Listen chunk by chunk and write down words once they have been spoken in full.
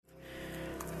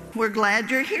We're glad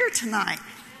you're here tonight.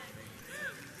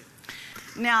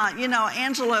 Now,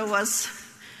 Angela was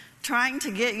trying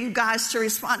to get you guys to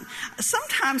respond.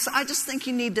 Sometimes I just think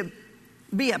you need to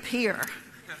be up here.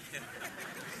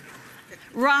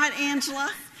 Right, Angela?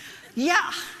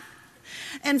 Yeah.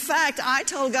 In fact, I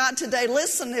told God today,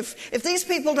 listen, if these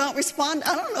people don't respond,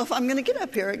 I don't know if I'm going to get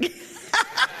up here again.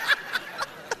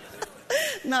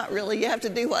 Not really. You have to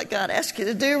do what God asks you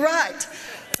to do, right?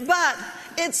 But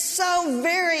it's so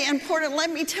very important,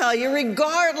 let me tell you,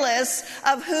 regardless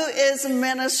of who is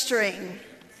ministering.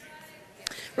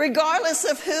 Regardless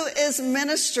of who is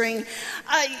ministering,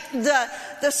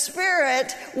 the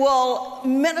Spirit will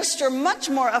minister much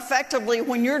more effectively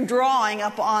when you're drawing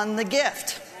upon the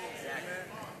gift.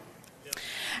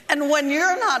 And when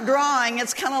you're not drawing,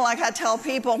 it's kind of like I tell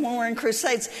people when we're in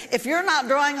crusades, if you're not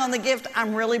drawing on the gift,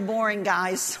 I'm really boring,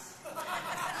 guys.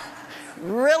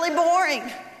 Really boring.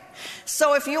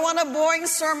 So if you want a boring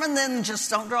sermon, then just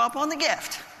don't draw upon the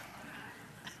gift.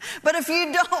 But if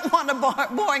you don't want a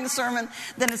boring sermon,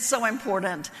 then it's so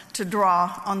important to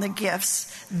draw on the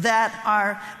gifts that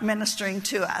are ministering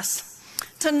to us.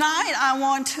 Tonight, I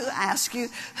want to ask you,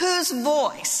 whose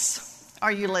voice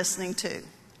are you listening to?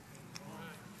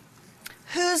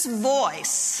 Whose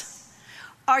voice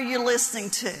are you listening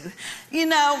to?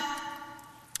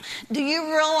 Do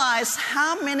you realize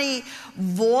how many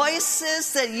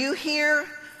voices that you hear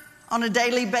on a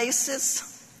daily basis?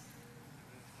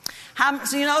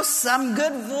 Some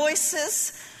good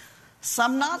voices,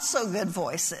 some not so good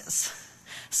voices.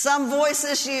 Some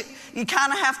voices you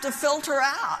kind of have to filter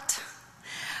out.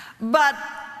 But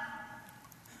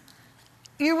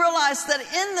you realize that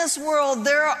in this world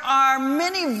there are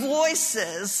many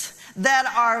voices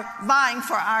that are vying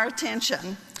for our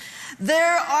attention.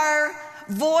 There are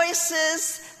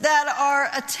voices that are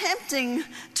attempting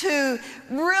to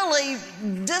really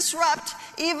disrupt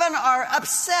even or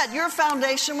upset your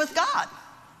foundation with God.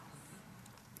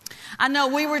 I know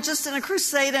we were just in a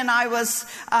crusade and I was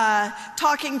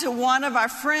talking to one of our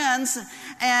friends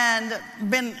and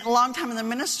been a long time in the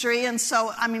ministry. And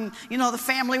so, the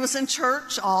family was in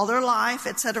church all their life,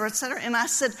 et cetera, et cetera. And I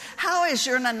said,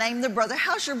 and I named the brother,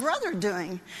 how's your brother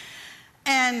doing?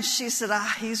 And she said,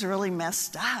 he's really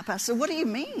messed up. I said, what do you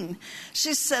mean?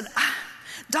 She said,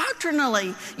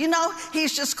 doctrinally,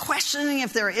 he's just questioning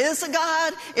if there is a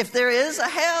God, if there is a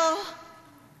hell.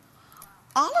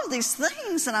 All of these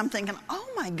things. And I'm thinking, oh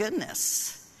my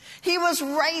goodness. He was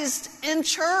raised in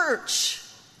church.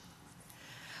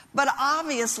 But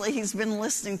obviously he's been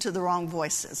listening to the wrong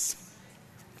voices.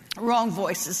 Wrong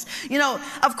voices.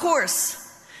 Of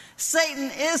course,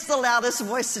 Satan is the loudest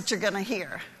voice that you're going to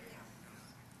hear.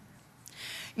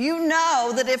 You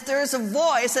know that if there's a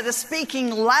voice that is speaking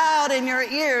loud in your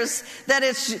ears, that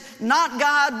it's not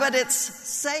God, but it's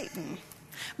Satan.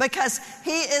 Because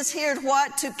he is here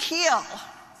to kill,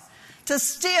 to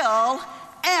steal,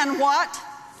 and what?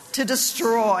 To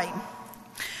destroy.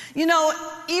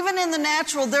 Even in the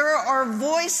natural, there are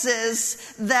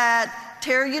voices that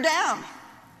tear you down.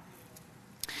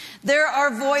 There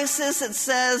are voices that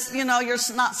says, you're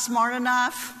not smart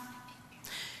enough.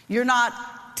 You're not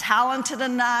talented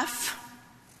enough.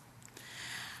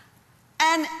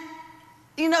 And,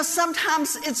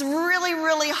 sometimes it's really,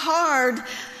 really hard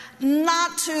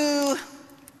not to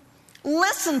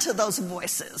listen to those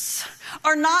voices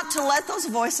or not to let those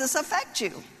voices affect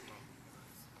you.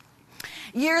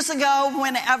 Years ago,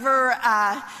 whenever,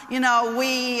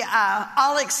 we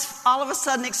all of a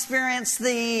sudden experienced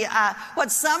the,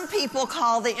 what some people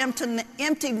call the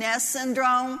empty nest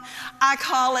syndrome, I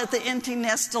call it the empty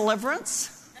nest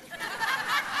deliverance.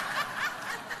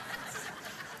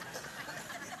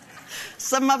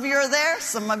 Some of you are there,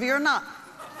 some of you are not.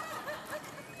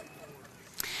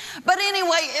 But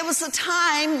anyway, it was a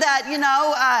time that,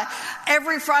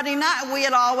 every Friday night we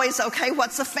had always,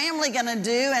 what's the family going to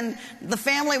do? And the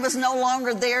family was no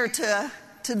longer there to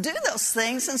do those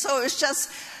things. And so it was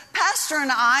just Pastor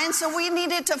and I. And so we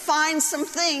needed to find some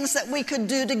things that we could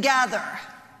do together.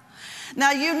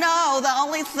 Now, the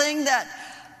only thing that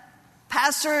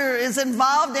Pastor is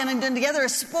involved in and doing together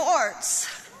is sports.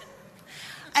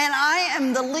 And I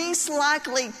am the least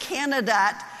likely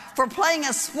candidate for playing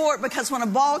a sport because when a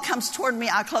ball comes toward me,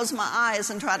 I close my eyes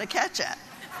and try to catch it.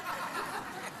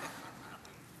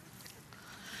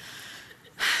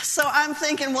 So I'm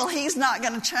thinking, well, he's not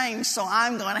going to change, so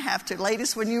I'm going to have to.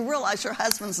 Ladies, when you realize your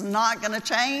husband's not going to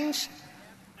change.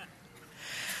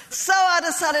 So I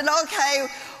decided,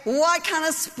 what kind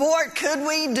of sport could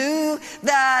we do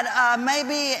that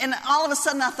maybe, and all of a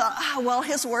sudden I thought,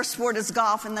 his worst sport is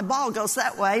golf and the ball goes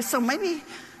that way. So maybe,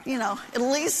 at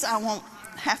least I won't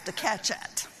have to catch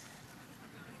it.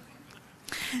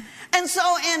 And so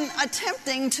in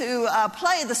attempting to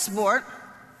play the sport,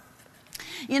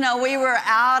 we were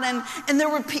out and there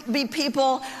would be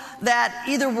people that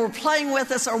either were playing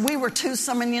with us or we were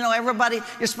twosome. And, everybody,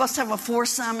 you're supposed to have a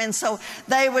foursome. And so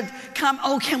they would come,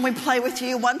 oh, can we play with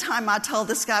you? One time I told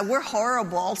this guy, we're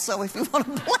horrible, so if you want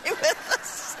to play with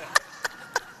us.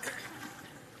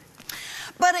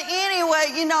 But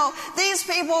anyway, these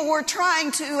people were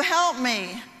trying to help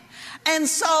me. And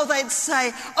so they'd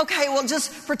say, okay, well,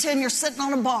 just pretend you're sitting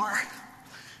on a bar.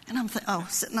 And I'm thinking, oh,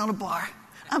 sitting on a bar.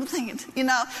 I'm thinking,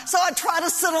 so I try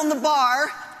to sit on the bar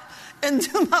and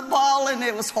do my ball, and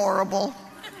it was horrible.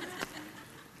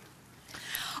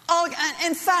 Oh,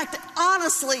 in fact,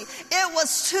 honestly, it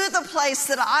was to the place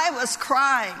that I was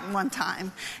crying one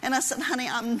time. And I said, honey,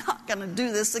 I'm not going to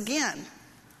do this again.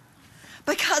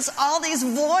 Because all these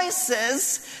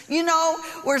voices,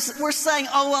 we're saying,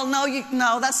 oh, well,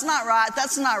 no, that's not right.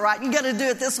 That's not right. You got to do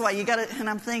it this way. And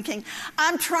I'm thinking,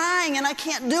 I'm trying and I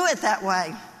can't do it that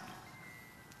way.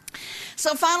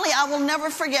 So finally, I will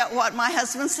never forget what my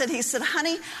husband said. He said,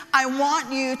 honey, I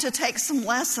want you to take some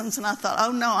lessons. And I thought,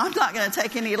 oh no, I'm not going to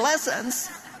take any lessons.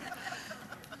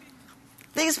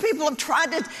 These people have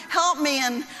tried to help me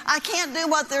and I can't do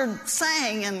what they're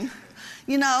saying. And,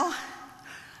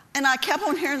 and I kept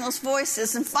on hearing those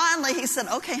voices. And finally he said,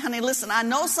 okay, honey, listen, I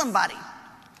know somebody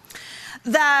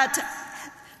that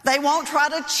they won't try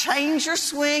to change your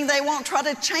swing. They won't try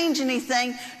to change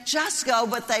anything. Just go,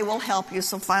 but they will help you.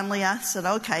 So finally I said,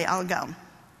 okay, I'll go.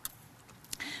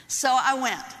 So I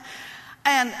went.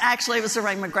 And actually it was a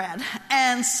Ray McGrath.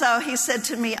 And so he said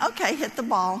to me, okay, hit the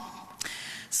ball.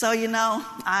 So,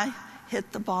 I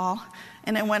hit the ball.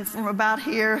 And it went from about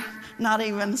here, not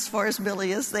even as far as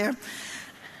Billy is there.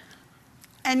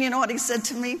 And you know what he said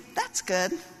to me? That's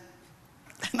good.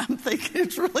 And I'm thinking,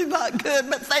 it's really not good,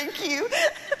 but thank you.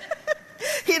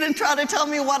 He didn't try to tell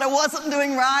me what I wasn't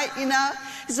doing right,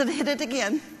 He said, hit it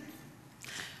again.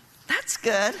 That's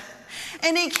good.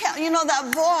 And he kept,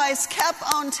 that voice kept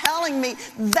on telling me,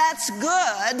 that's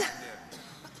good.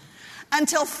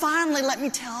 Until finally, let me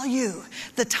tell you,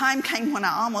 the time came when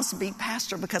I almost beat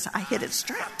Pastor because I hit it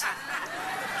straight.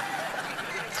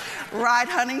 Right,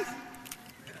 honey?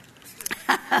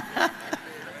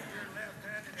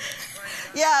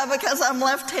 Yeah, because I'm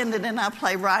left-handed and I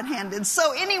play right-handed.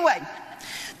 So anyway,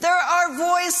 there are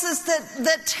voices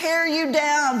that tear you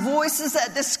down, voices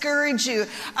that discourage you.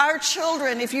 Our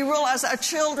children, if you realize our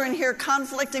children hear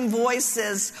conflicting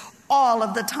voices all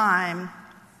of the time.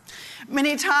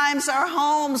 Many times our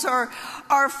homes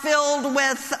are filled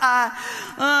with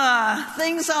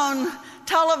things on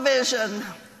television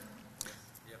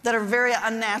that are very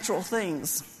unnatural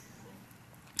things.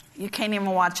 You can't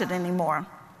even watch it anymore.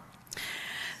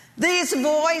 These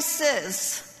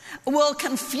voices will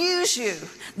confuse you.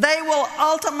 They will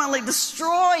ultimately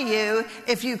destroy you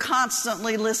if you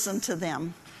constantly listen to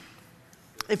them.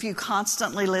 If you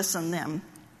constantly listen to them.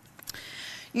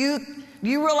 You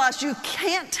realize you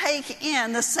can't take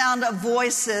in the sound of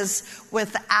voices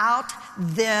without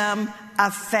them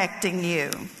affecting you.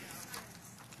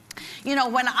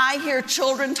 When I hear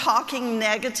children talking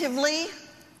negatively,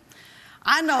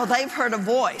 I know they've heard a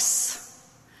voice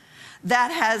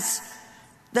that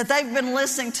they've been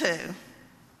listening to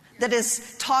that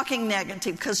is talking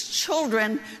negative, because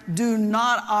children do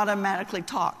not automatically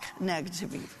talk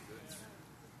negatively.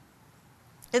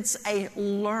 It's a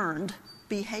learned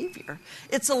behavior.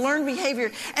 It's a learned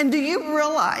behavior. And do you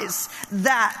realize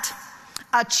that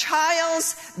a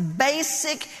child's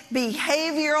basic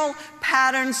behavioral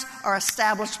patterns are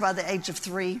established by the age of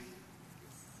 3?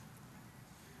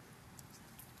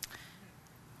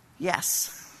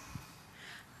 Yes.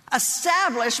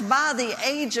 Established by the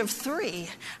age of 3.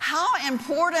 How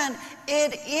important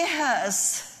it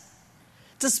is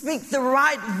to speak the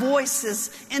right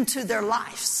voices into their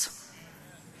lives.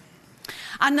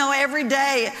 I know every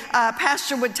day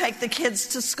Pastor would take the kids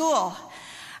to school,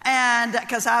 and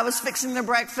because I was fixing their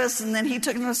breakfast, and then he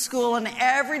took them to school, and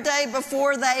every day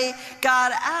before they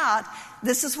got out,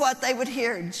 this is what they would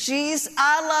hear: Jesus,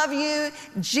 I love you,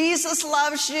 Jesus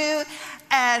loves you,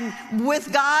 and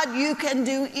with God you can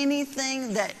do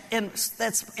anything that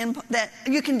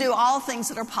you can do all things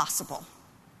that are possible.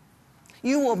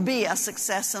 You will be a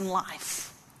success in life.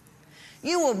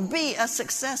 You will be a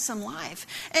success in life.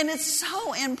 And it's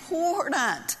so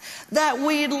important that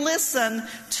we listen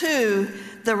to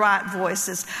the right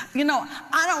voices.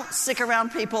 I don't stick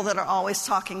around people that are always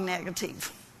talking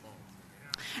negative.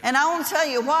 And I want to tell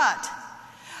you what,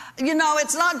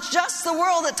 it's not just the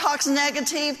world that talks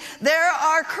negative. There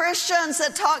are Christians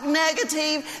that talk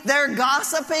negative. They're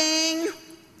gossiping.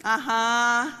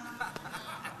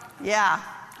 Yeah.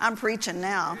 I'm preaching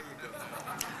now.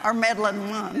 Or meddling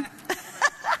one.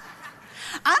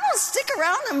 I don't stick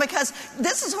around them because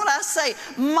this is what I say.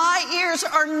 My ears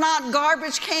are not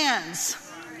garbage cans.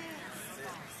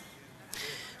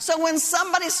 So when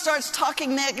somebody starts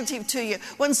talking negative to you,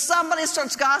 when somebody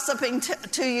starts gossiping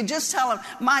to you, just tell them,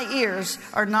 my ears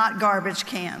are not garbage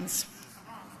cans.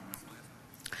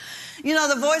 You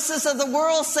know, the voices of the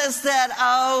world says that,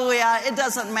 oh yeah, it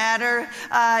doesn't matter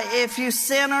if you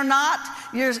sin or not,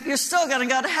 you're still going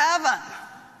to go to heaven.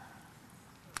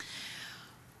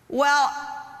 Well,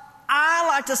 I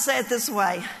like to say it this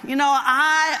way. You know,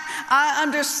 I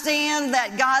understand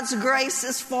that God's grace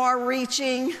is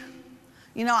far-reaching.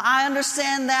 You know, I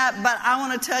understand that, but I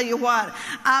want to tell you what.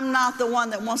 I'm not the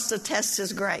one that wants to test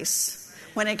His grace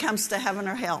when it comes to heaven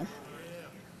or hell.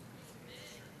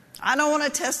 I don't want to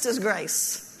test His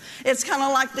grace. It's kind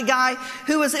of like the guy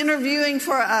who was interviewing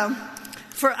for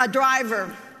a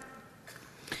driver.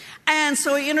 And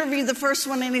so he interviewed the first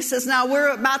one, and he says, now we're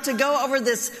about to go over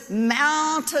this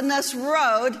mountainous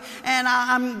road, and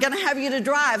I'm going to have you to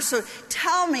drive. So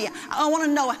tell me, I want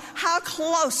to know, how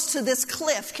close to this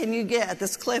cliff can you get?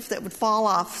 This cliff that would fall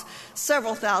off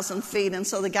several thousand feet. And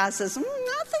so the guy says,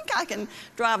 I think I can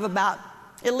drive about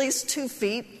at least 2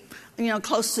 feet,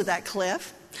 close to that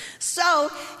cliff. So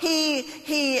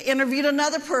he interviewed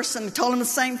another person, told him the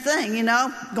same thing,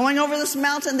 going over this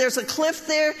mountain, there's a cliff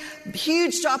there,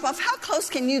 huge drop off. How close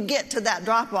can you get to that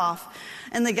drop off?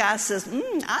 And the guy says,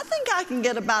 I think I can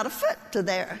get about a foot to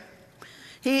there.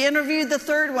 He interviewed the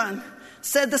third one,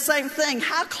 said the same thing.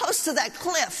 How close to that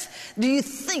cliff do you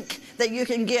think that you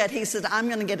can get? He said, I'm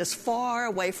going to get as far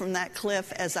away from that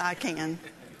cliff as I can.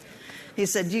 He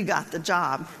said, you got the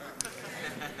job.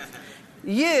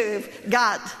 You've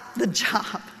got the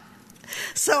job.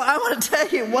 So I want to tell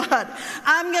you what,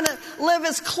 I'm going to live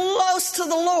as close to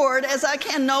the Lord as I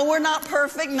can. No, we're not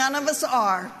perfect. None of us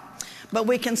are. But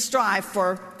we can strive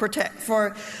for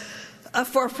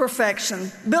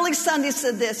perfection. Billy Sunday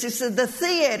said this. He said, the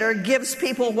theater gives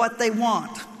people what they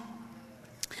want.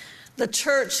 The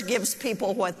church gives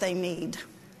people what they need.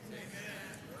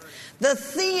 The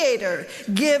theater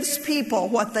gives people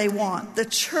what they want. The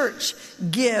church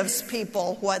gives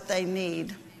people what they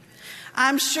need.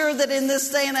 I'm sure that in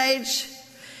this day and age,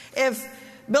 if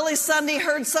Billy Sunday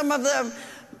heard some of the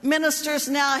ministers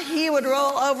now, he would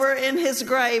roll over in his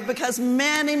grave, because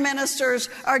many ministers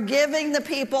are giving the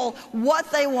people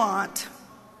what they want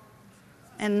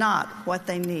and not what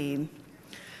they need.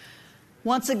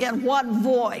 Once again, what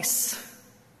voice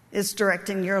is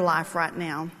directing your life right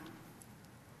now?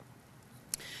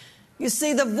 You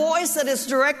see, the voice that is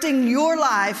directing your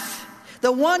life,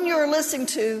 the one you're listening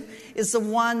to, is the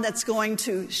one that's going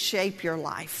to shape your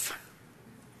life.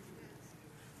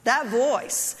 That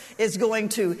voice is going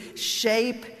to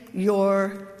shape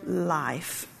your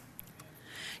life.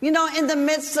 In the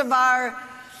midst of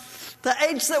the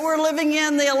age that we're living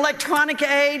in, the electronic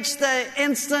age, the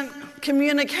instant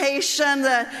communication,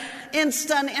 the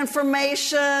instant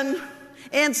information,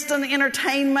 instant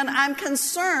entertainment, I'm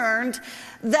concerned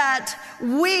that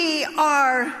we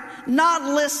are not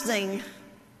listening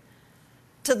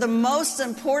to the most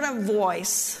important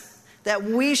voice that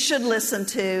we should listen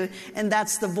to, and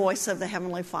that's the voice of the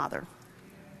Heavenly Father.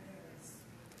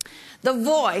 The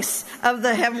voice of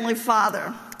the Heavenly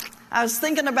Father. I was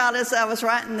thinking about as I was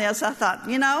writing this, I thought,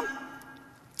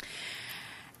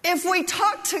 if we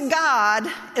talk to God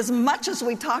as much as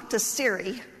we talk to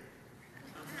Siri,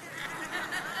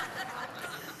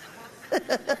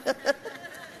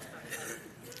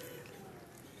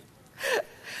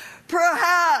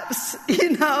 perhaps,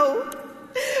 we'd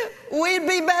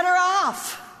be better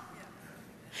off.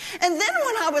 And then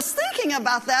when I was thinking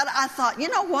about that, I thought, you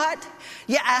know what?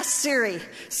 You ask Siri,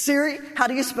 how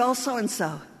do you spell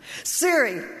so-and-so?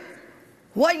 Siri,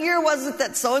 what year was it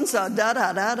that so-and-so,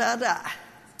 da-da-da-da-da?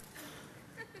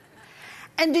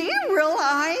 And do you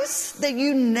realize that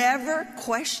you never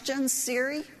question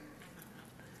Siri?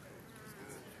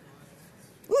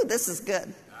 Ooh, this is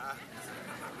good.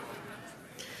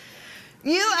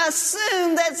 You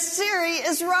assume that Siri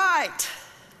is right.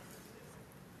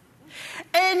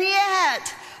 And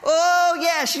yet,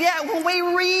 when we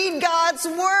read God's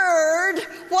Word,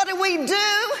 what do?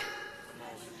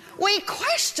 We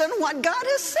question what God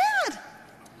has said.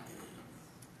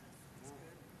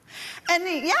 And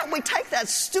yet we take that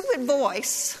stupid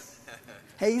voice,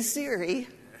 hey Siri,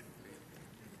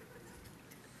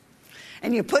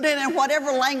 and you put it in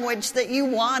whatever language that you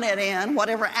want it in,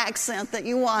 whatever accent that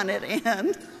you want it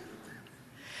in.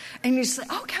 And you say,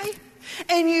 okay.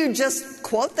 And you just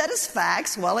quote that as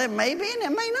facts. Well, it may be and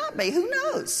it may not be. Who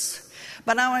knows?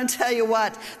 But I want to tell you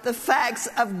what, the facts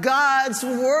of God's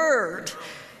word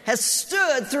has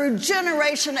stood through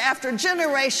generation after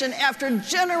generation after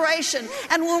generation.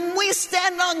 And when we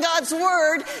stand on God's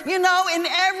word, in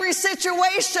every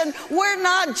situation, we're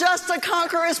not just a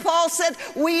conqueror. As Paul said,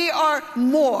 we are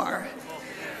more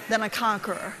than a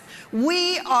conqueror.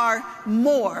 We are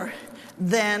more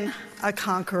than a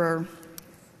conqueror.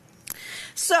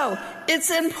 So it's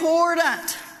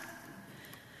important.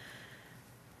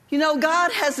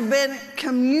 God has been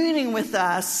communing with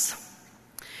us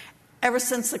ever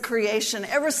since the creation,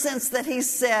 ever since that he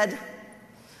said,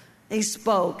 he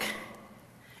spoke,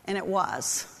 and it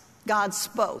was. God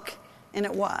spoke, and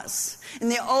it was. In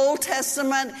the Old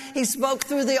Testament, he spoke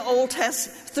through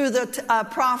the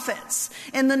prophets.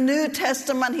 In the New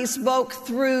Testament, he spoke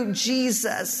through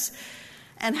Jesus.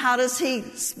 And how does he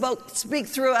speak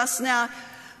through us now?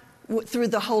 Through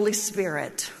the Holy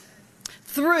Spirit.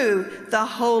 Through the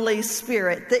Holy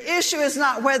Spirit. The issue is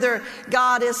not whether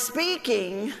God is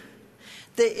speaking.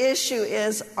 The issue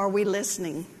is, are we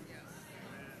listening?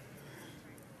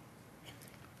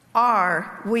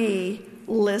 Are we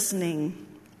listening?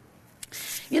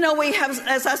 We have,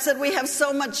 as I said, we have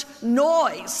so much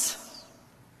noise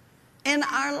in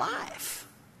our life.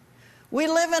 We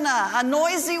live in a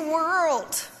noisy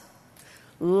world.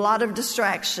 A lot of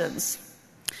distractions.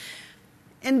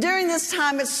 And during this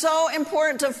time, it's so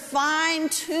important to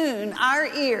fine-tune our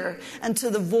ear unto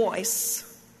the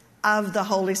voice of the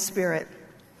Holy Spirit.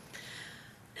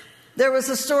 There was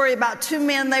a story about two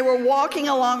men. They were walking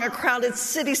along a crowded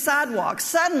city sidewalk.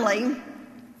 Suddenly,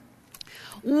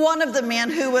 one of the men,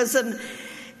 who was an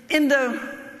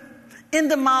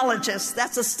entomologist,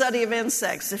 that's a study of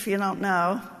insects, if you don't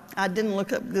know. I didn't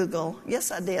look up Google. Yes,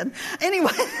 I did.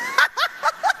 Anyway.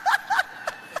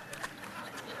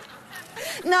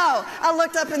 No, I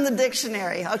looked up in the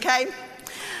dictionary, okay?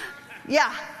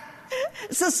 Yeah.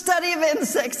 It's a study of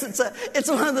insects. It's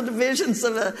one of the divisions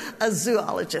of a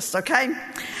zoologist, okay?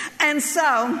 And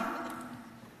so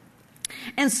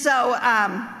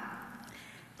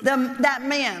that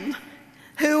man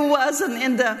who was an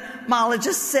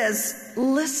entomologist says,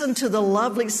 listen to the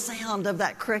lovely sound of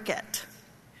that cricket.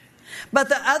 But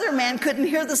the other man couldn't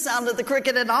hear the sound of the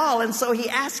cricket at all, and so he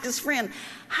asked his friend,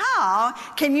 how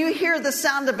can you hear the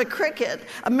sound of a cricket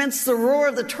amidst the roar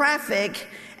of the traffic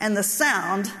and the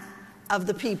sound of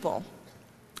the people?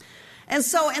 And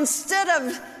so instead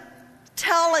of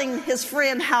telling his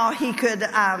friend how he could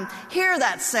hear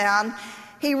that sound,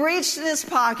 he reached in his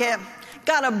pocket,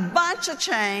 got a bunch of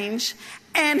change,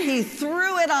 and he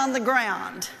threw it on the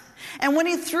ground. And when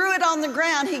he threw it on the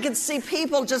ground, he could see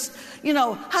people just,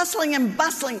 hustling and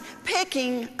bustling,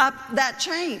 picking up that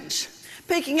change,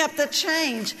 picking up the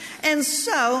change. And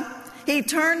so he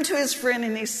turned to his friend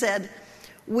and he said,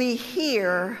 we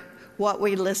hear what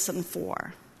we listen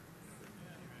for.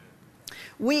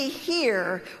 We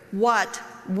hear what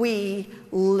we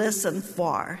listen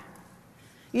for.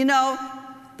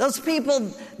 Those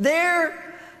people, they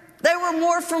were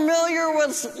more familiar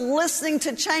with listening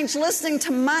to change, listening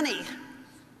to money.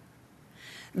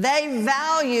 They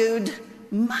valued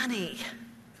money.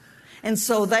 And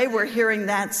so they were hearing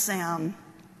that sound.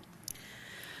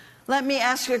 Let me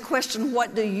ask you a question.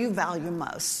 What do you value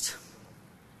most?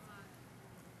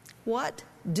 What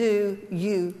do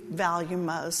you value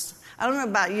most? I don't know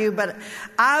about you, but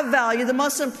I value the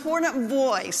most important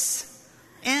voice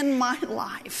in my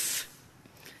life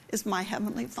is my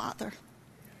Heavenly Father.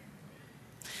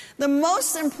 The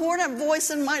most important voice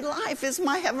in my life is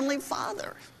my Heavenly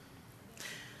Father.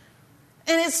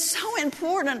 And it's so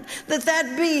important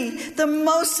that be the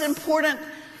most important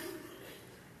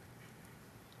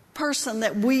person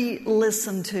that we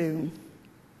listen to.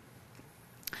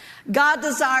 God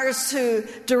desires to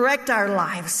direct our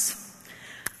lives.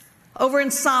 Over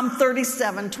in Psalm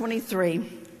 37:23,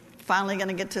 finally going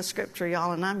to get to scripture,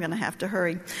 y'all, and I'm going to have to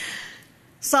hurry.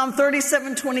 Psalm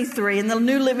 37:23, in the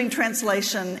New Living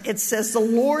Translation, it says, the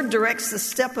Lord directs the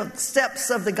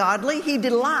steps of the godly. He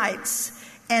delights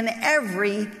in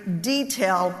every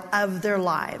detail of their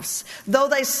lives. Though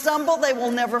they stumble, they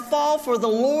will never fall, for the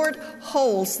Lord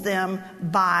holds them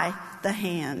by the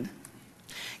hand.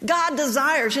 God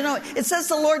desires, it says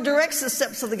the Lord directs the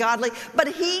steps of the godly, but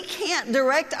He can't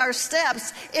direct our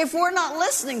steps if we're not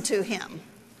listening to Him,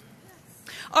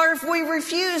 or if we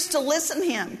refuse to listen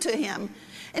to Him.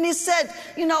 And He said,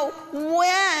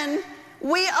 when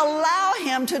we allow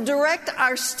Him to direct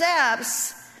our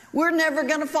steps, we're never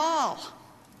going to fall.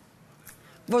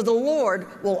 For the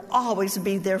Lord will always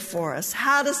be there for us.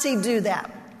 How does He do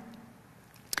that?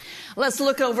 Let's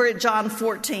look over at John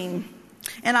 14.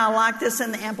 And I like this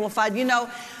in the Amplified.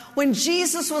 when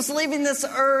Jesus was leaving this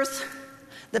earth,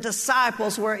 the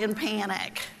disciples were in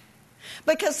panic.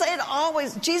 Because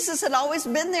Jesus had always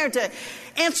been there to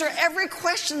answer every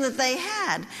question that they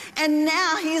had. And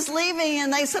now he's leaving,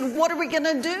 and they said, what are we going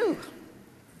to do?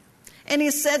 And he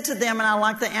said to them, and I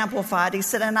like the Amplified, he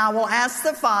said, and I will ask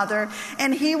the Father,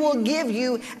 and he will give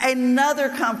you another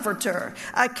comforter,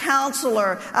 a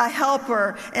counselor, a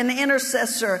helper, an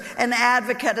intercessor, an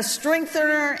advocate, a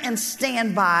strengthener, and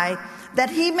standby, that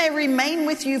he may remain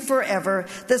with you forever.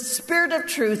 The Spirit of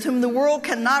truth, whom the world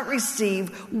cannot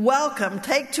receive, welcome,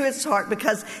 take to its heart,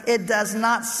 because it does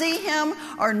not see him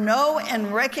or know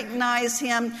and recognize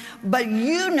him. But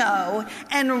you know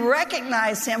and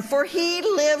recognize him, for he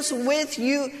lives with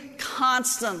you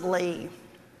constantly.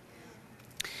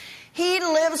 He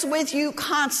lives with you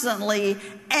constantly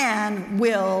and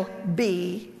will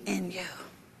be in you.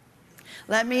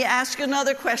 Let me ask you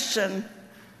another question.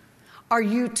 Are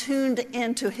you tuned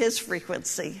into his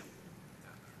frequency?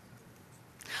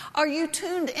 Are you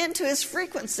tuned into his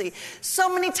frequency?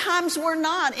 So many times we're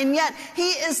not, and yet he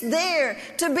is there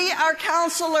to be our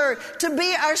counselor, to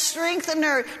be our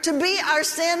strengthener, to be our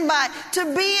standby,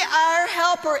 to be our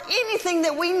helper, anything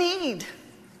that we need.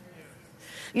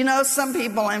 You know, some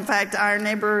people, in fact, our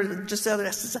neighbor just the other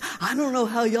day said, I don't know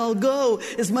how y'all go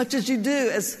as much as you do,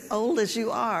 as old as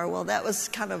you are. Well, that was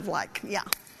kind of like,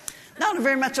 not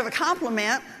very much of a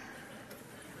compliment.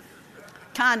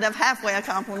 Kind of halfway a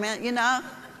compliment, you know.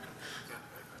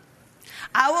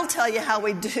 I will tell you how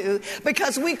we do,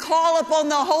 because we call upon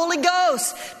the Holy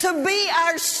Ghost to be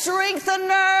our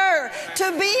strengthener,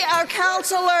 to be our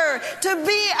counselor, to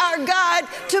be our guide,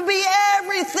 to be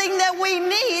everything that we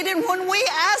need. And when we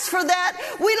ask for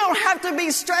that, we don't have to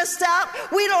be stressed out.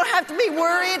 We don't have to be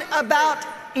worried about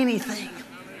anything.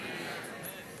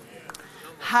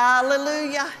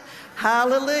 Hallelujah.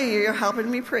 Hallelujah. You're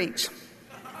helping me preach.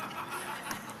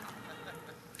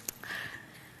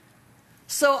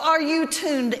 So are you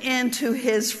tuned into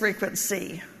his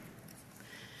frequency?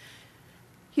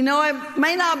 You know, it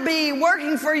may not be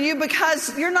working for you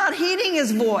because you're not heeding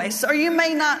his voice, or you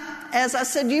may not, as I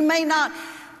said, you may not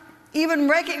even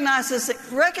recognize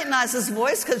his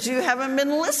voice because you haven't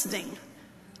been listening.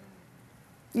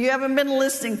 You haven't been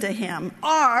listening to him.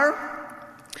 Or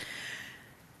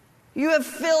you have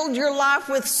filled your life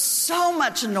with so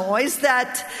much noise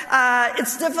that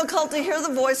it's difficult to hear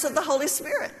the voice of the Holy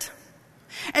Spirit.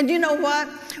 And you know what?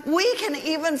 We can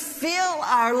even fill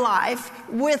our life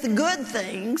with good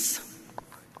things,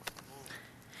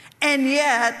 and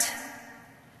yet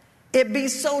it be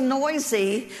so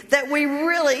noisy that we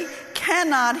really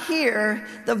cannot hear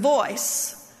the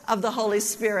voice of the Holy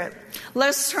Spirit.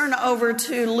 Let's turn over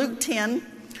to Luke 10,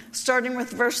 starting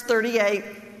with verse 38.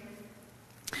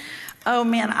 Oh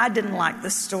man, I didn't like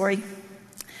this story.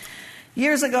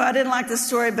 Years ago, I didn't like this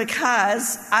story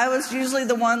because I was usually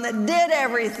the one that did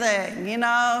everything, you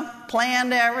know,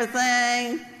 planned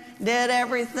everything, did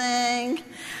everything.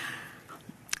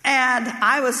 And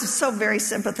I was so very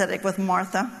sympathetic with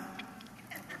Martha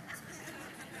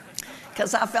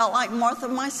because I felt like Martha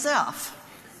myself.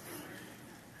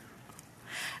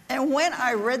 And when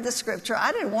I read the scripture,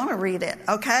 I didn't want to read it,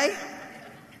 okay?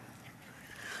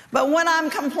 But when I'm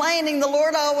complaining, the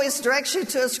Lord always directs you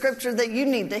to a scripture that you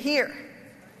need to hear.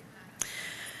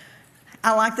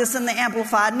 I like this in the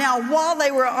Amplified. Now, while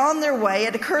they were on their way,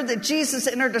 it occurred that Jesus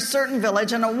entered a certain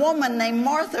village, and a woman named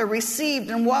Martha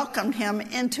received and welcomed him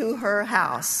into her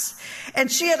house. And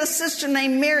she had a sister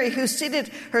named Mary who seated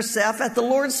herself at the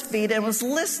Lord's feet and was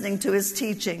listening to his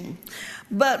teaching.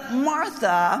 But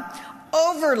Martha,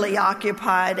 overly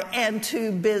occupied and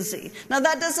too busy. Now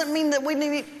that doesn't mean that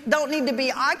we don't need to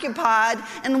be occupied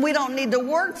and we don't need to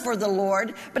work for the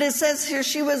Lord, but it says here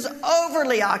she was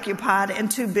overly occupied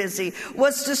and too busy,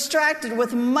 was distracted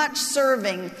with much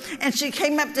serving. And she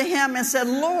came up to him and said,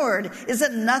 Lord, is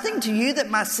it nothing to you that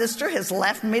my sister has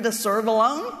left me to serve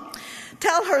alone?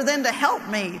 Tell her then to help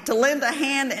me, to lend a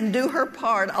hand and do her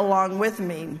part along with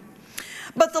me.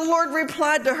 But the Lord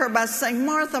replied to her by saying,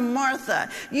 Martha, Martha,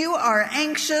 you are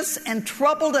anxious and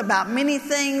troubled about many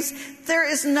things. There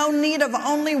is no need of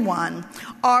only one,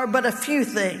 or but a few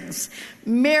things.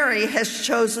 Mary has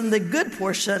chosen the good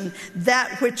portion,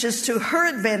 that which is to her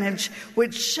advantage,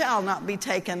 which shall not be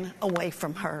taken away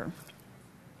from her.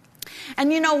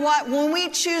 And you know what? When we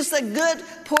choose the good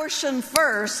portion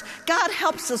first, God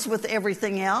helps us with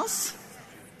everything else.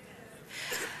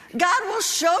 God will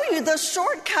show you the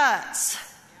shortcuts.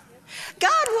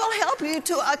 God will help you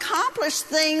to accomplish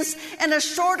things in a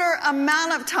shorter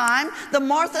amount of time, the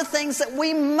Martha things that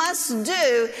we must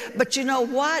do. But you know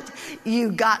what?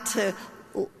 You got to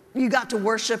you got to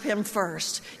worship him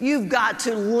first. You've got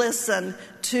to listen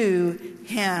to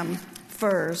him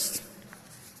first.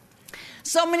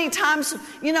 So many times,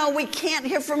 we can't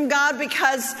hear from God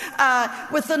because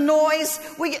with the noise,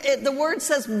 the word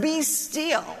says, be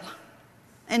still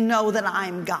and know that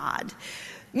I'm God.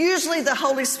 Usually the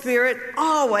Holy Spirit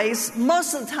always,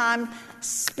 most of the time,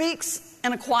 speaks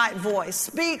in a quiet voice,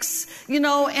 speaks,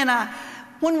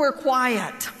 when we're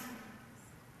quiet.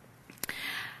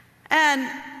 And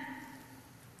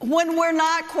when we're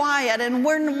not quiet and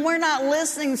we're not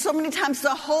listening, so many times the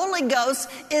Holy Ghost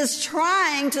is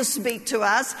trying to speak to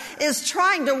us, is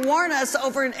trying to warn us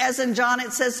over, as in John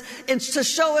it says, it's to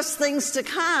show us things to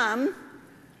come.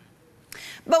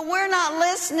 But we're not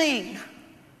listening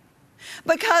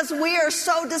because we are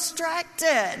so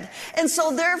distracted. And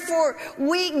so therefore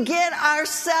we get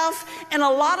ourselves in a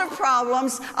lot of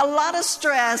problems, a lot of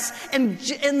stress, and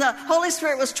the Holy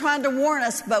Spirit was trying to warn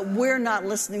us, but we're not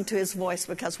listening to his voice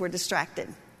because we're distracted.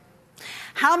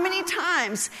 How many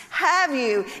times have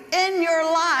you in your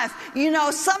life,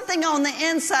 something on the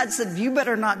inside said, you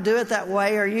better not do it that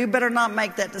way, or you better not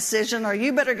make that decision, or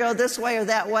you better go this way or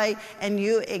that way, and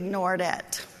you ignored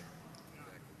it?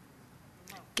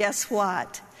 Guess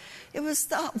what? It was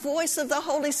the voice of the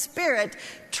Holy Spirit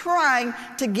trying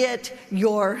to get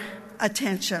your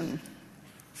attention.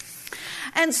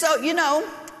 And so,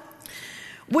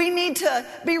 we need to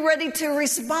be ready to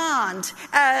respond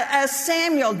as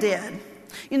Samuel did.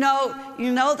 You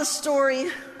know the story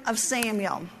of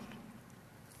Samuel.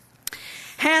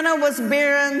 Hannah was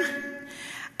barren,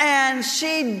 and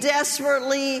she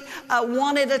desperately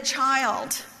wanted a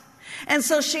child. And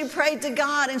so she prayed to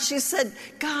God, and she said,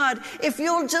 God, if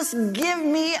you'll just give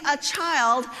me a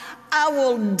child, I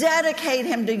will dedicate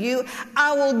him to you.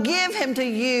 I will give him to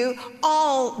you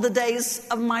all the days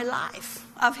of my life,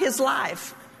 of his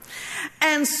life.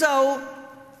 And so,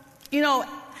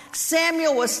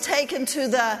 Samuel was taken to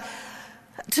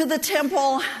the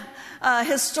temple.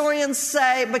 Historians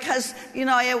say, because,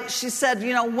 she said,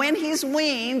 when he's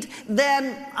weaned,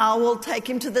 then I will take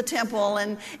him to the temple.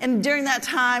 And during that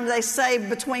time, they say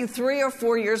between 3 or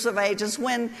 4 years of age is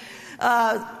when,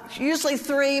 usually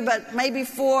 3, but maybe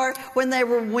 4, when they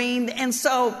were weaned. And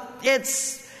so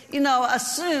it's,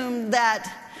 assumed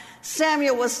that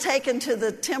Samuel was taken to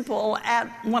the temple at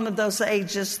one of those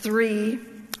ages, 3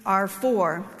 or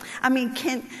 4. I mean,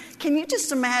 can you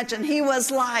just imagine? He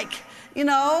was like,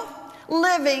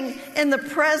 living in the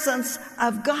presence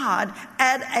of God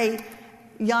at a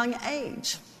young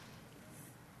age.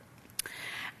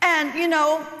 And,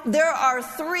 there are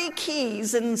 3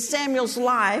 keys in Samuel's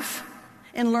life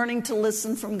in learning to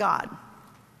listen from God.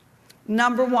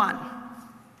 Number 1,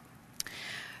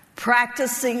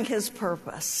 practicing his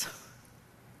purpose.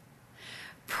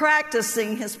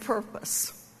 Practicing his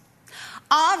purpose.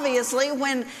 Obviously,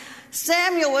 when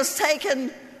Samuel was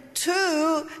taken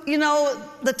to,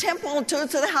 the temple, to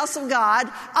the house of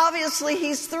God, obviously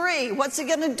he's 3. What's he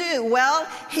going to do? Well,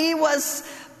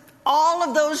 all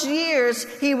of those years,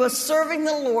 he was serving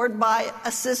the Lord by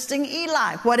assisting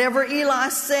Eli. Whatever Eli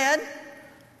said,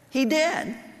 he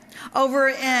did. Over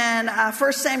in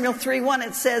 1 Samuel 3:1,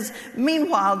 it says,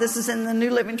 meanwhile, this is in the New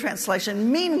Living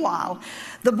Translation, meanwhile,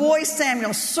 the boy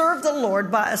Samuel served the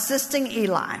Lord by assisting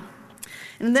Eli.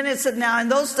 And then it said, now in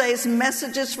those days,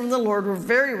 messages from the Lord were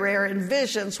very rare and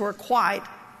visions were quite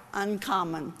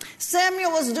uncommon.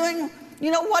 Samuel was doing,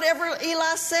 whatever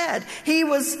Eli said. He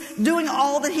was doing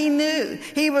all that he knew.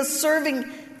 He was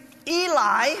serving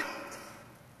Eli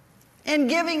and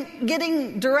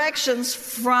getting directions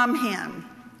from him.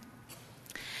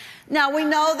 Now, we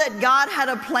know that God had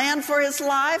a plan for his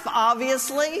life,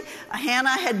 obviously.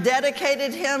 Hannah had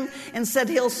dedicated him and said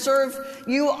he'll serve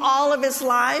you all of his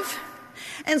life.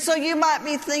 And so you might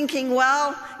be thinking,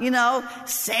 well,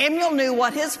 Samuel knew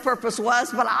what his purpose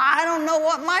was, but I don't know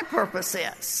what my purpose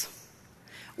is.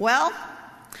 Well,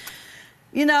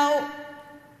 you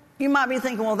might be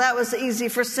thinking, well, that was easy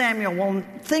for Samuel. Well,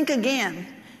 think again.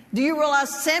 Do you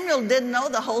realize Samuel didn't know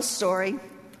the whole story?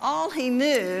 All he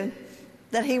knew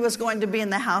that he was going to be in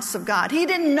the house of God. He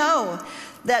didn't know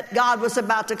that God was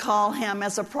about to call him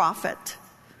as a prophet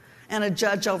and a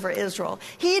judge over Israel.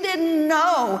 He didn't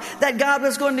know that God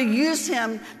was going to use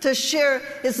him to share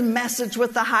his message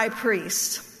with the high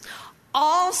priest.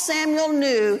 All Samuel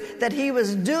knew that he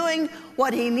was doing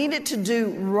what he needed to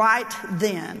do right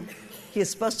then. He is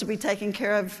supposed to be taking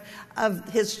care of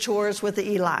his chores with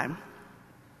Eli.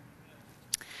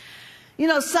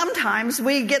 Sometimes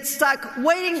we get stuck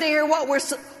waiting to hear what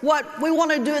we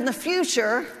want to do in the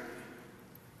future,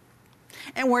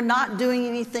 and we're not doing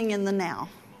anything in the now.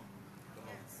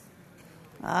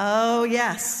 Oh,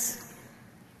 yes.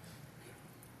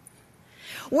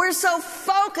 We're so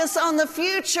focused on the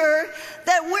future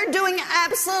that we're doing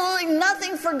absolutely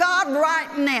nothing for God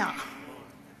right now.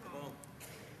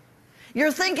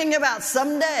 You're thinking about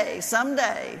someday,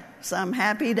 some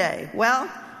happy day.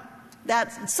 Well,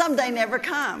 that someday never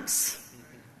comes.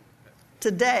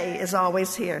 Today is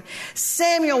always here.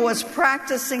 Samuel was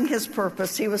practicing his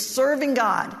purpose. He was serving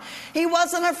God. He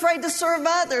wasn't afraid to serve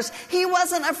others. He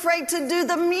wasn't afraid to do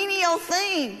the menial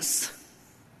things.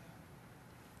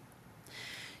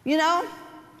 You know,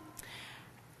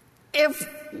 if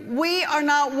we are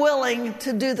not willing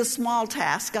to do the small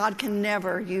task, God can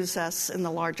never use us in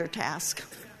the larger task.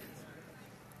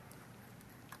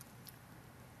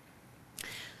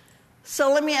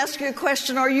 So let me ask you a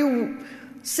question. Are you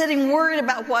sitting worried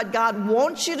about what God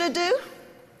wants you to do?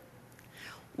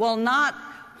 Well,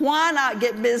 why not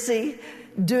get busy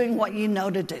doing what you know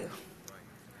to do?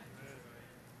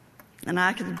 And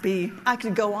I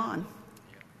could go on.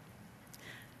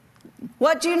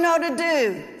 What do you know to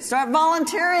do? Start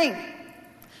volunteering.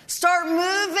 Start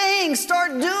moving.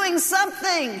 Start doing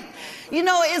something. You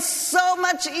know, it's so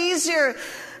much easier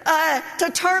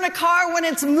to turn a car when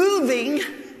it's moving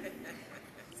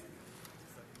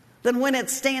than when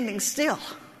it's standing still.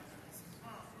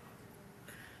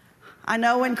 I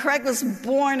know when Craig was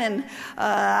born, and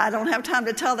I don't have time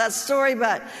to tell that story,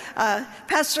 but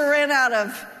Pastor ran out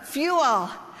of fuel.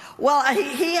 Well,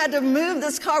 he had to move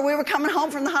this car. We were coming home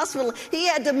from the hospital. He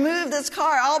had to move this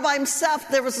car all by himself.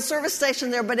 There was a service station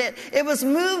there, but it was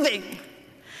moving.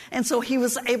 And so he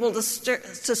was able to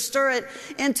stir it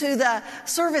into the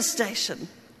service station.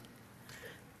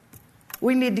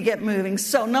 We need to get moving.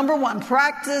 So, number one,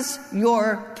 practice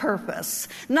your purpose.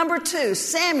 Number two,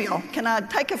 Samuel. Can I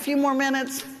take a few more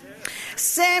minutes?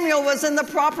 Samuel was in the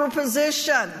proper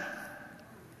position.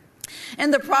 In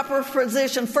the proper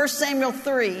position, 1 Samuel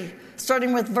 3,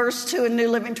 starting with verse 2 in New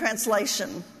Living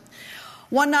Translation.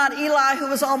 One night, Eli, who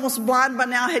was almost blind by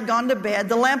now, had gone to bed.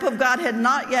 The lamp of God had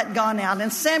not yet gone out,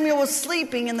 and Samuel was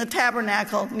sleeping in the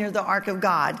tabernacle near the ark of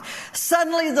God.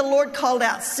 Suddenly, the Lord called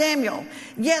out, "Samuel."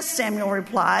 "Yes," Samuel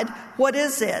replied. "What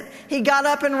is it?" He got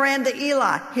up and ran to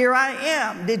Eli. "Here I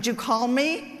am. Did you call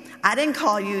me?" "I didn't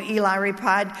call you," Eli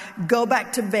replied. "Go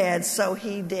back to bed." So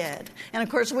he did. And of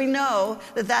course, we know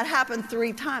that happened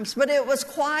 3 times, but it was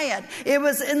quiet. It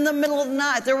was in the middle of the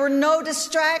night. There were no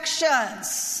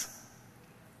distractions.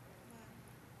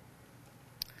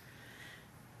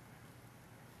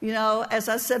 You know, as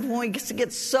I said, when we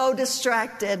get so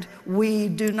distracted, we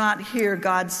do not hear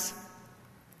God's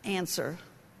answer.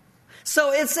 So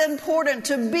it's important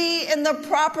to be in the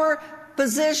proper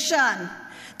position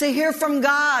to hear from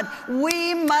God.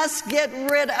 We must get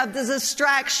rid of the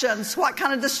distractions. What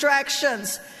kind of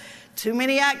distractions? Too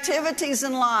many activities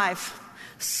in life.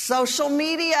 Social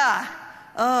media.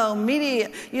 Media,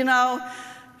 you know,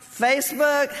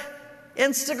 Facebook,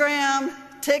 Instagram,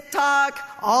 TikTok,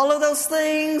 all of those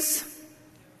things.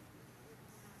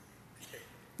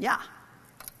 Yeah.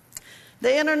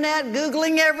 The internet,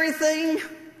 Googling everything.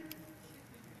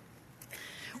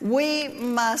 We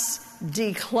must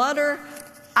declutter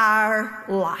our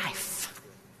life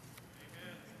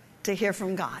to hear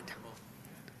from God.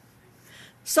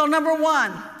 So number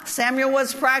one, Samuel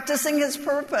was practicing his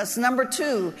purpose. Number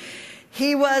two,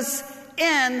 he was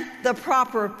in the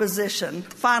proper position.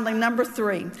 Finally, number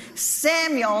three,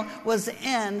 Samuel was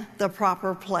in the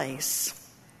proper place.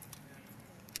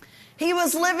 He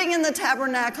was living in the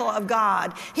tabernacle of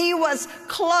God. He was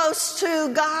close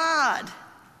to God.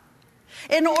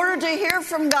 In order to hear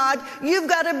from God, you've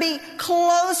got to be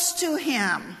close to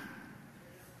Him.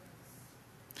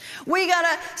 We got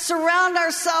to surround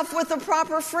ourselves with the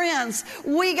proper friends.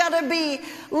 We got to be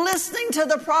listening to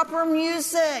the proper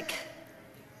music.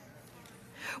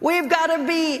 We've got to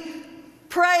be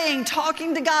praying,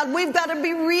 talking to God. We've got to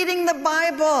be reading the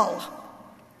Bible.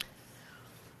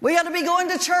 We got to be going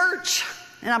to church.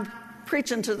 And I'm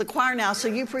preaching to the choir now, so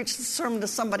you preach the sermon to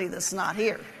somebody that's not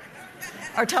here.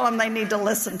 Or tell them they need to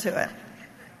listen to it.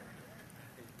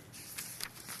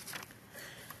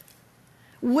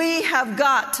 We have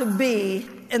got to be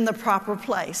in the proper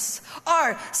place.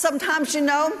 Or sometimes, you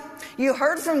know, you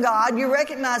heard from God, you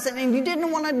recognize it, and you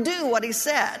didn't want to do what He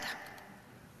said.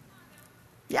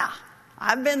 Yeah,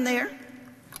 I've been there.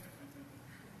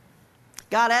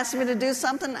 God asked me to do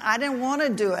something, I didn't want to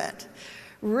do it.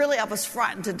 Really, I was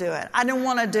frightened to do it. I didn't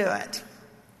want to do it.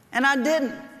 And I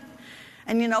didn't.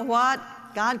 And you know what?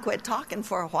 God quit talking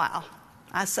for a while.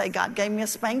 I say God gave me a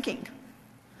spanking.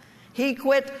 He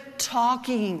quit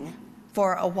talking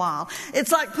for a while.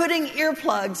 It's like putting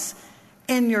earplugs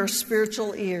in your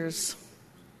spiritual ears.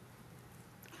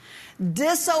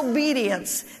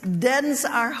 Disobedience deadens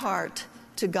our heart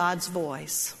to God's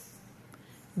voice.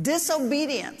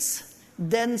 Disobedience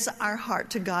deadens our heart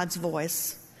to God's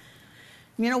voice.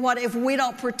 You know what? If we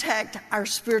don't protect our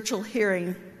spiritual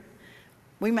hearing,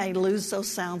 we may lose those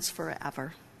sounds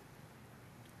forever.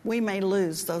 We may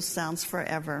lose those sounds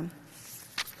forever.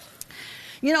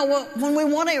 You know, when we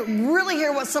want to really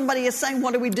hear what somebody is saying,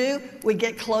 what do? We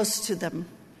get close to them.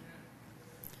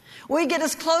 We get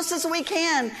as close as we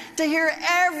can to hear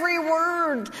every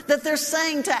word that they're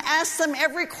saying, to ask them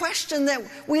every question that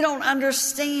we don't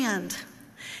understand.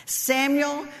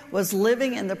 Samuel was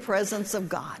living in the presence of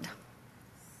God.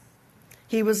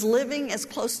 He was living as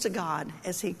close to God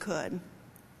as he could.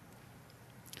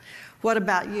 What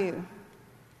about you?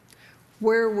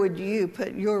 Where would you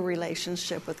put your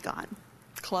relationship with God?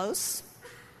 Close?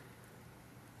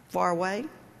 Far away?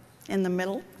 In the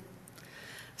middle?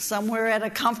 Somewhere at a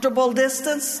comfortable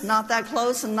distance? Not that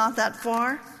close and not that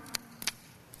far?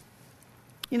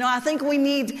 You know, I think we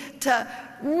need to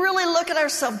really look at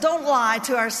ourselves. Don't lie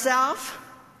to ourselves.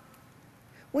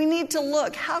 We need to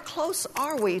look, how close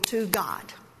are we to God?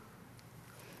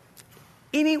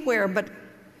 Anywhere but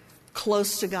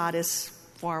close to God is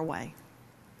far away.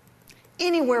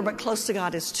 Anywhere but close to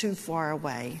God is too far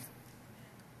away.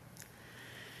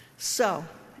 So,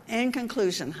 in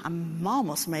conclusion, I'm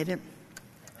almost made it.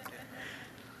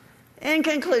 In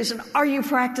conclusion, are you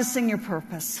practicing your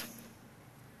purpose?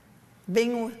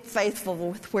 Being faithful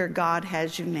with where God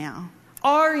has you now.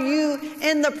 Are you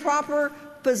in the proper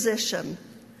position?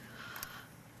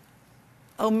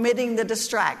 Omitting the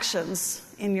distractions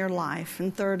in your life.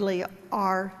 And thirdly,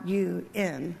 are you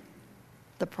in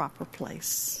the proper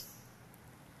place?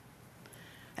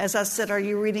 As I said, are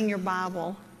you reading your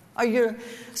Bible? Are you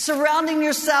surrounding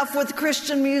yourself with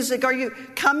Christian music? Are you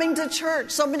coming to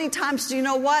church? So many times, do you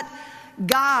know what?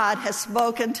 God has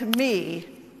spoken to me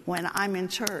when I'm in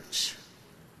church.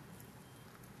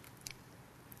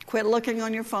 Quit looking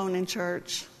on your phone in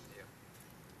church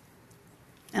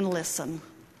and listen.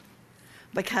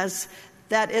 Because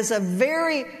that is a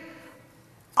very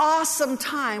awesome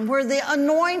time where the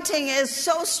anointing is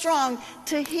so strong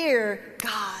to hear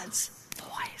God's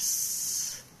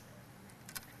voice.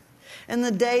 In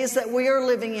the days that we are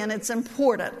living in, it's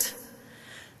important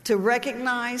to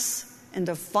recognize and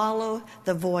to follow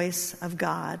the voice of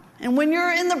God. And when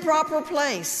you're in the proper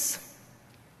place,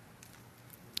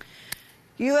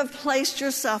 you have placed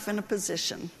yourself in a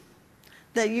position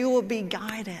that you will be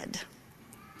guided,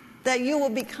 that you will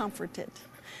be comforted,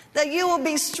 that you will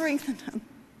be strengthened,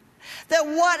 that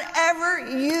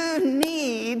whatever you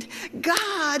need,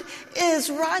 God is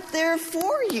right there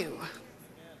for you.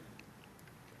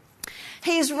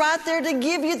 He's right there to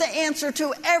give you the answer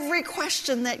to every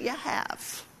question that you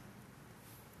have.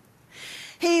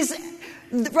 He's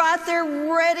right there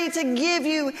ready to give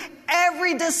you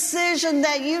every decision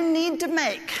that you need to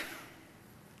make.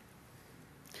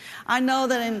 I know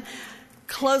that in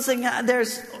closing,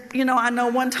 I know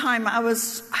one time I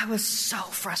was so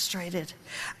frustrated.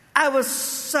 I was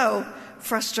so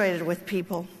frustrated with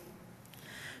people.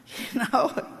 You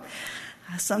know,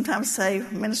 I sometimes say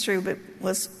ministry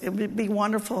would be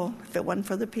wonderful if it wasn't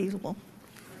for the people.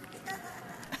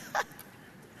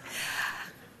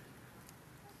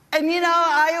 And you know,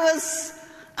 I was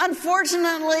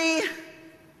unfortunately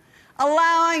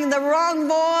allowing the wrong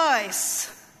voice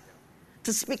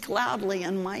to speak loudly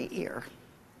in my ear.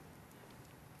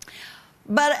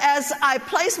 But as I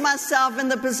placed myself in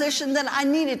the position that I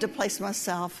needed to place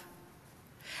myself,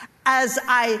 as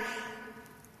I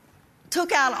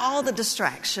took out all the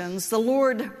distractions, the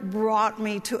Lord brought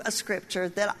me to a scripture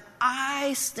that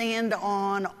I stand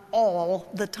on all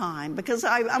the time, because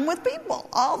I'm with people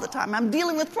all the time. I'm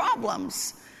dealing with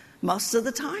problems most of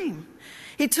the time.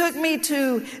 He took me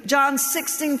to John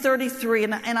 16:33,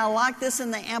 and I like this in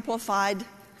the Amplified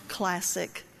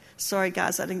Classic. Sorry,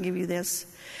 guys, I didn't give you this.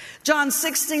 John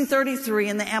 16:33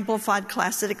 in the Amplified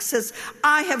Classic, it says,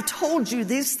 I have told you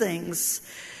these things.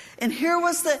 And here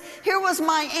was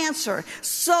my answer.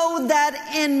 So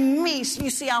that in me, you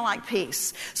see, I like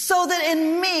peace. So that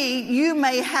in me, you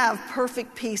may have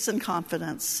perfect peace and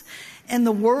confidence. In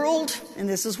the world, and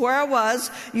this is where I was,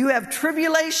 you have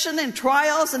tribulation and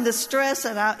trials and distress.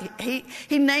 And he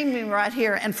named me right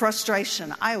here, and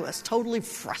frustration. I was totally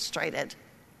frustrated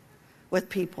with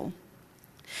people.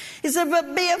 He said,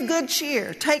 but be of good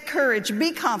cheer, take courage,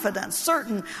 be confident,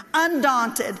 certain,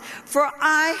 undaunted, for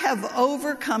I have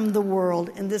overcome the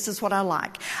world. And this is what I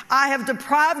like. I have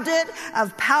deprived it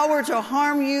of power to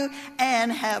harm you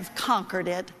and have conquered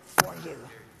it for you.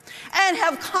 And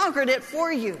have conquered it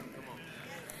for you.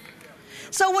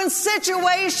 So when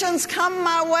situations come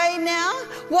my way now,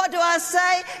 what do I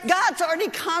say? God's already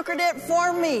conquered it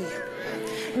for me.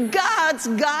 God's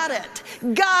got it.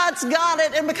 God's got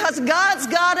it. And because God's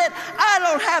got it, I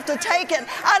don't have to take it.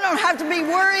 I don't have to be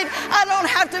worried. I don't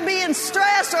have to be in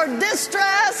stress or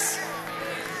distress.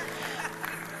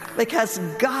 Because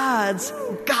God's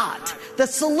got the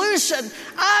solution.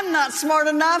 I'm not smart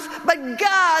enough, but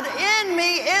God in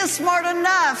me is smart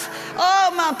enough.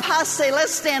 Oh, my passe,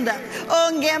 let's stand up.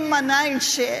 And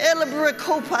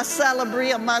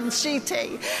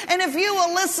if you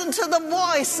will listen to the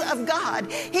voice of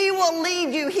God, He will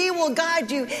lead you, He will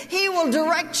guide you, He will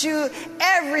direct you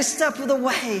every step of the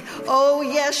way. Oh,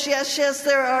 yes, yes, yes,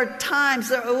 there are times,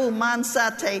 there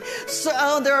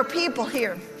are people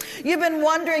here. You've been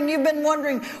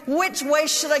wondering, which way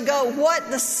should I go?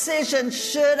 What decision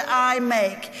should I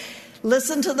make?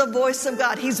 Listen to the voice of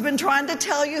God. He's been trying to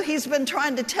tell you.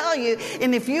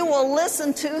 And if you will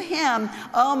listen to Him,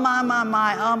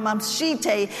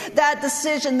 that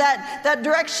decision, that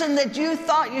direction that you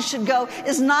thought you should go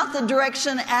is not the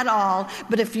direction at all.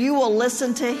 But if you will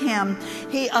listen to Him,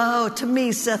 to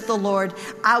me, saith the Lord,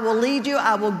 I will lead you,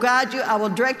 I will guide you, I will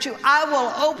direct you, I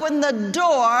will open the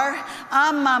door,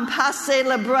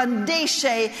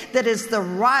 that is the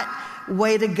right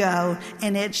way to go,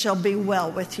 and it shall be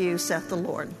well with you, saith the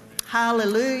Lord.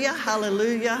 Hallelujah,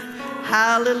 hallelujah,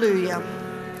 hallelujah.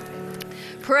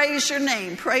 Praise your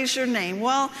name, praise your name.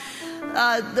 Well,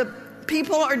 the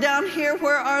people are down here.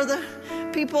 Where are the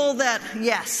people that,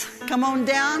 yes, come on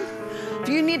down. If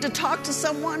you need to talk to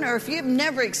someone, or if you've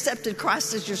never accepted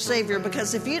Christ as your Savior,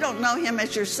 because if you don't know Him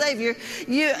as your Savior,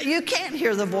 you can't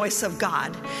hear the voice of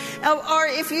God. Or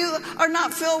if you are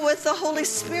not filled with the Holy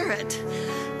Spirit,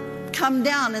 come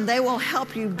down and they will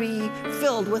help you be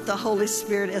filled with the Holy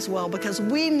Spirit as well, because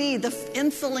we need the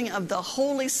infilling of the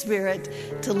Holy Spirit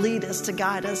to lead us, to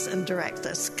guide us, and direct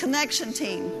us. Connection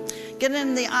team, get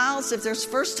in the aisles. If there's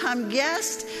first-time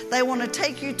guests, they want to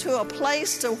take you to a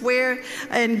place to where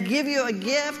and give you a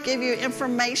gift, give you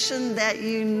information that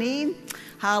you need.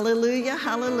 Hallelujah,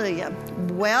 hallelujah.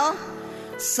 Well,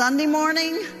 Sunday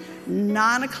morning,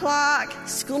 9 o'clock,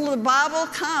 School of the Bible,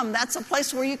 come. That's a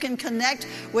place where you can connect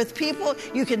with people.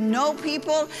 You can know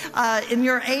people in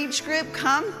your age group.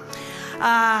 Come.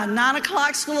 9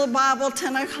 o'clock, School of the Bible,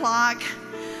 10 o'clock.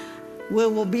 We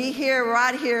will be here,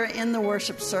 right here in the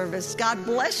worship service. God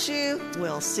bless you.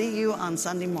 We'll see you on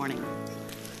Sunday morning.